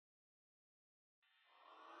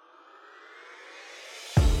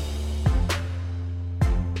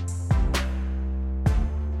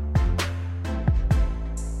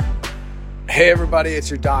Hey everybody, it's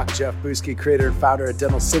your doc, Jeff Buski, creator and founder of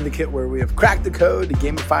Dental Syndicate, where we have cracked the code to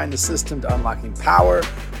gamifying the system to unlocking power,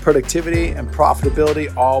 productivity, and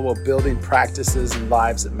profitability, all while building practices and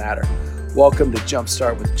lives that matter. Welcome to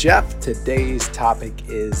Jumpstart with Jeff. Today's topic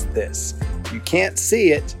is this: you can't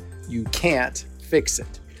see it, you can't fix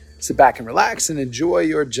it. Sit back and relax and enjoy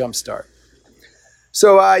your Jumpstart.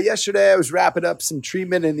 So yesterday I was wrapping up some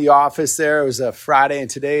treatment in the office there. It was a Friday, and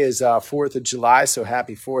today is 4th of July, so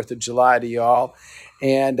happy 4th of July to y'all.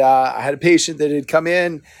 And I had a patient that had come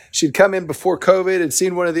in. She'd come in before COVID, had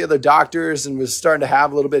seen one of the other doctors, and was starting to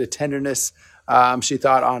have a little bit of tenderness, she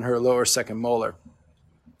thought, on her lower second molar.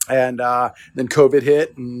 And then COVID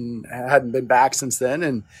hit and hadn't been back since then.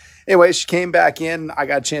 And anyway, she came back in. I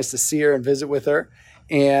got a chance to see her and visit with her.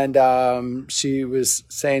 And she was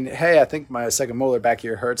saying, hey, I think my second molar back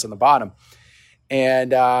here hurts on the bottom.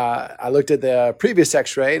 And I looked at the previous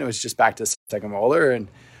x-ray, and it was just back to second molar. And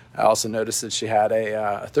I also noticed that she had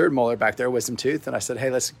a third molar back there, wisdom tooth. And I said, hey,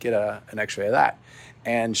 let's get an x-ray of that.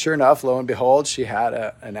 And sure enough, lo and behold, she had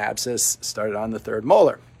an abscess started on the third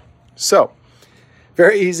molar. So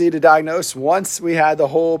very easy to diagnose once we had the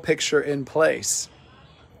whole picture in place.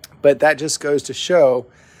 But that just goes to show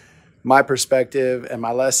my perspective and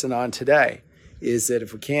my lesson on today is that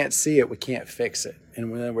if we can't see it, we can't fix it.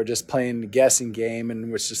 And then we're just playing the guessing game,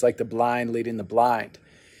 and it's just like the blind leading the blind.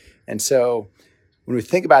 And so when we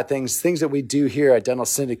think about things that we do here at Dental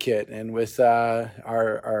Syndicate and with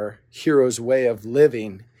our hero's way of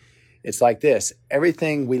living, it's like this.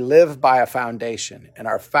 Everything, we live by a foundation, and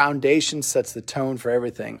our foundation sets the tone for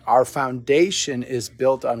everything. Our foundation is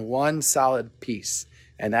built on one solid piece,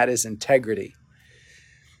 and that is integrity.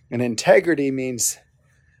 And integrity means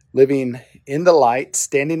living in the light,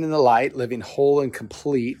 standing in the light, living whole and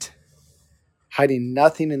complete, hiding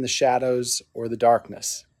nothing in the shadows or the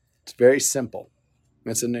darkness. It's very simple.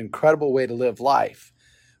 It's an incredible way to live life.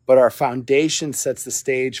 But our foundation sets the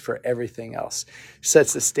stage for everything else,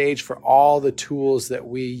 sets the stage for all the tools that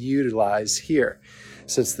we utilize here.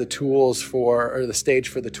 Sets the stage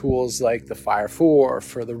for the tools like the Fire 4,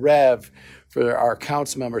 for the Rev, for our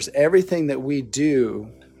accounts members. Everything that we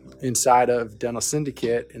do inside of Dental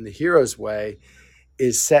Syndicate in the hero's way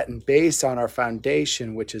is set and based on our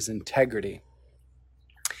foundation, which is integrity.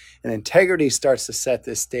 And integrity starts to set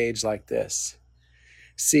this stage like this.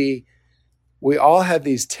 See, we all have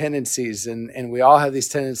these tendencies, and we all have these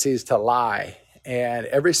tendencies to lie. And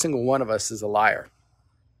every single one of us is a liar.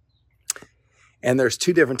 And there's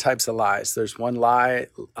two different types of lies. There's one lie,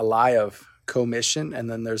 a lie of commission, and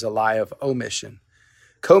then there's a lie of omission.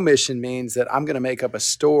 Commission means that I'm going to make up a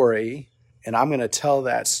story, and I'm going to tell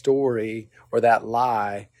that story or that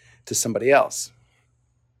lie to somebody else.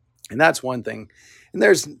 And that's one thing. And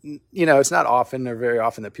there's, it's not often or very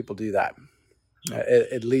often that people do that.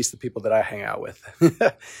 At least the people that I hang out with.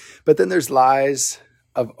 But then there's lies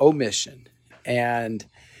of omission. And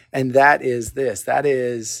that is this. That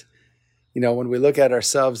is, when we look at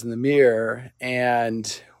ourselves in the mirror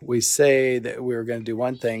and we say that we were going to do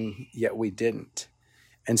one thing, yet we didn't.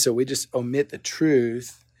 And so we just omit the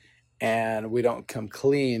truth, and we don't come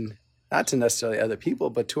clean, not to necessarily other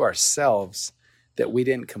people, but to ourselves, that we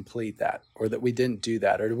didn't complete that, or that we didn't do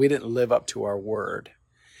that, or we didn't live up to our word.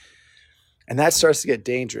 And that starts to get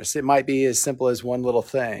dangerous. It might be as simple as one little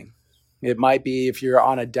thing. It might be if you're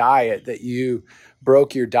on a diet that you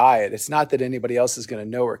broke your diet. It's not that anybody else is going to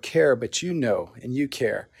know or care, but you know and you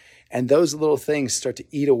care. And those little things start to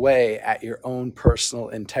eat away at your own personal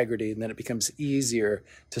integrity. And then it becomes easier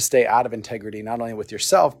to stay out of integrity, not only with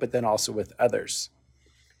yourself, but then also with others.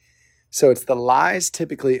 So it's the lies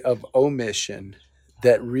typically of omission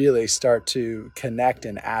that really start to connect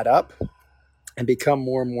and add up and become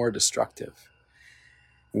more and more destructive.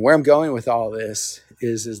 And where I'm going with all this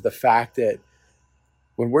is the fact that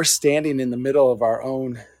when we're standing in the middle of our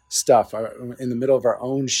own stuff, or in the middle of our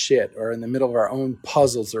own shit, or in the middle of our own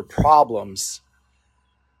puzzles or problems,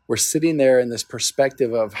 we're sitting there in this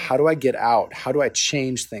perspective of, how do I get out? How do I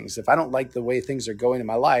change things? If I don't like the way things are going in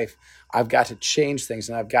my life, I've got to change things,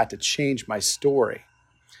 and I've got to change my story.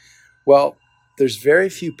 Well, there's very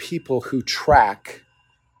few people who track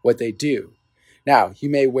what they do. Now, you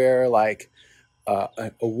may wear like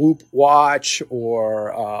a Whoop watch,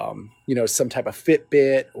 or some type of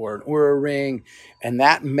Fitbit or an Oura ring, and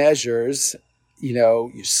that measures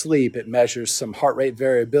your sleep. It measures some heart rate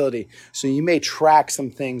variability. So you may track some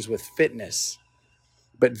things with fitness,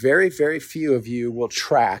 but very, very few of you will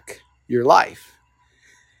track your life.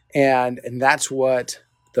 And that's what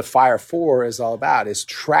the Fire 4 is all about, is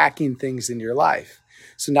tracking things in your life.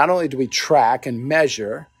 So not only do we track and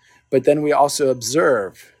measure, but then we also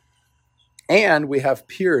observe. And we have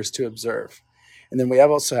peers to observe. And then we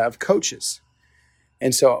also have coaches.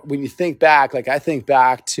 And so when you think back, like I think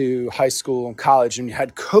back to high school and college, and you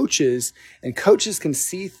had coaches, and coaches can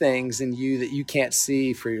see things in you that you can't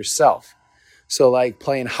see for yourself. So like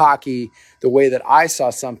playing hockey, the way that I saw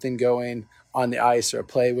something going on the ice or a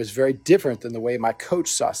play was very different than the way my coach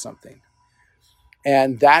saw something.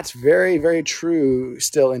 And that's very, very true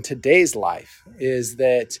still in today's life, is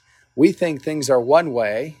that we think things are one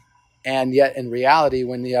way, and yet in reality,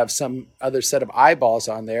 when you have some other set of eyeballs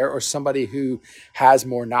on there, or somebody who has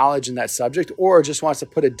more knowledge in that subject, or just wants to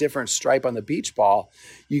put a different stripe on the beach ball,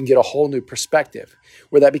 you can get a whole new perspective.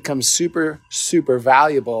 Where that becomes super, super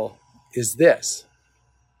valuable is this.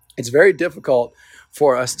 It's very difficult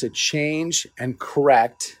for us to change and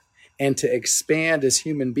correct and to expand as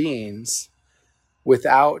human beings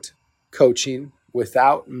without coaching,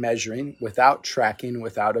 without measuring, without tracking,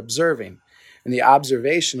 without observing. And the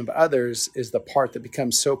observation of others is the part that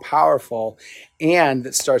becomes so powerful and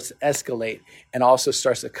that starts to escalate and also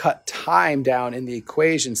starts to cut time down in the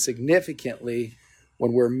equation significantly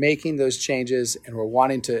when we're making those changes and we're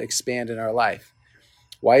wanting to expand in our life.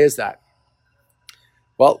 Why is that?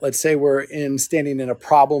 Well, let's say we're standing in a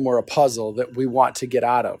problem or a puzzle that we want to get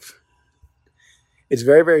out of. It's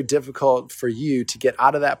very, very difficult for you to get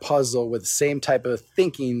out of that puzzle with the same type of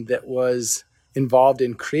thinking that was involved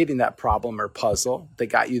in creating that problem or puzzle that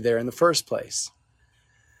got you there in the first place.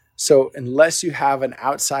 So unless you have an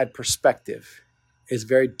outside perspective, it's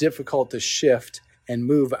very difficult to shift and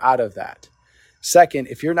move out of that. Second,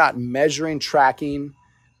 if you're not measuring, tracking,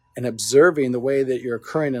 and observing the way that you're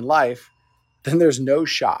occurring in life, then there's no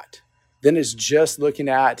shot. Then it's just looking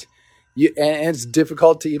at you, and it's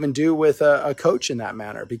difficult to even do with a coach in that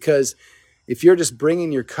manner, because if you're just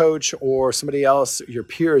bringing your coach or somebody else, your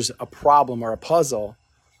peers, a problem or a puzzle,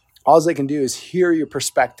 all they can do is hear your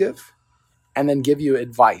perspective and then give you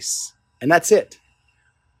advice. And that's it.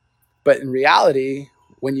 But in reality,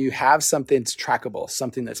 when you have something that's trackable,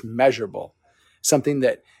 something that's measurable, something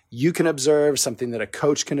that you can observe, something that a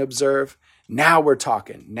coach can observe, now we're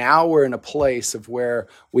talking. Now we're in a place of where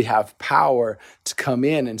we have power to come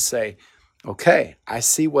in and say, okay, I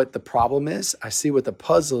see what the problem is. I see what the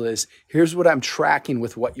puzzle is. Here's what I'm tracking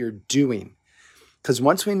with what you're doing. Because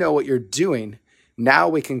once we know what you're doing, now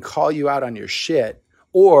we can call you out on your shit,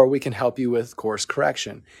 or we can help you with course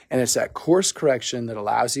correction. And it's that course correction that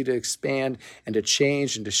allows you to expand and to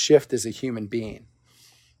change and to shift as a human being.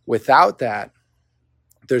 Without that,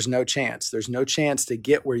 there's no chance. There's no chance to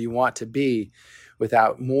get where you want to be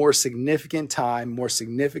without more significant time, more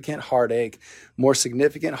significant heartache, more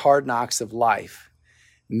significant hard knocks of life.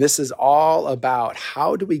 And this is all about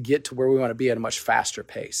how do we get to where we want to be at a much faster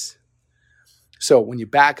pace. So when you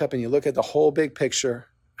back up and you look at the whole big picture,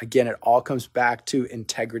 again, it all comes back to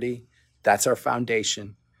integrity. That's our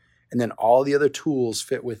foundation. And then all the other tools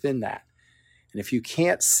fit within that. And if you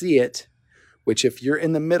can't see it, which if you're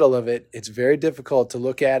in the middle of it, it's very difficult to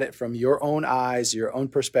look at it from your own eyes, your own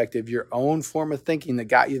perspective, your own form of thinking that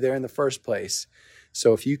got you there in the first place.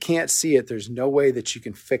 So if you can't see it, there's no way that you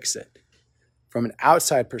can fix it. From an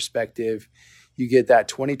outside perspective, you get that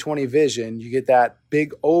 20/20 vision, you get that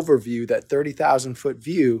big overview, that 30,000 foot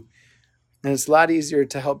view, and it's a lot easier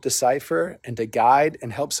to help decipher and to guide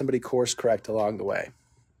and help somebody course correct along the way.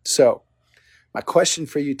 So my question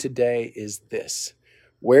for you today is this: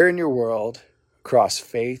 where in your world, across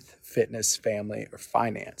faith, fitness, family, or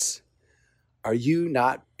finance, are you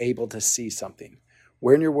not able to see something?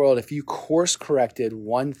 Where in your world, if you course corrected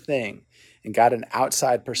one thing and got an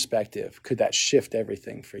outside perspective, could that shift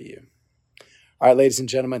everything for you? All right, ladies and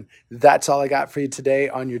gentlemen, that's all I got for you today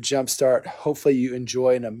on your Jumpstart. Hopefully you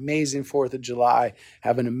enjoy an amazing 4th of July.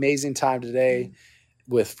 Have an amazing time today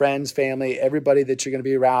with friends, family, everybody that you're going to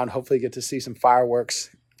be around. Hopefully you get to see some fireworks.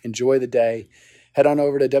 Enjoy the day. Head on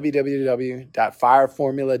over to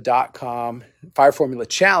www.fireformulachallenge.com,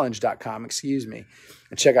 fireformulachallenge.com,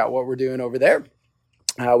 and check out what we're doing over there.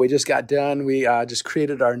 We just got done. We just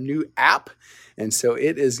created our new app, and so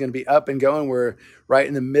it is going to be up and going. We're right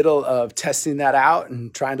in the middle of testing that out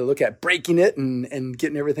and trying to look at breaking it and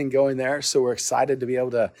getting everything going there. So we're excited to be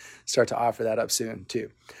able to start to offer that up soon too.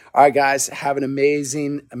 All right, guys, have an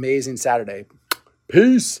amazing, amazing Saturday.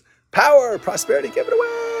 Peace, power, prosperity, give it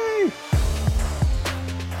away.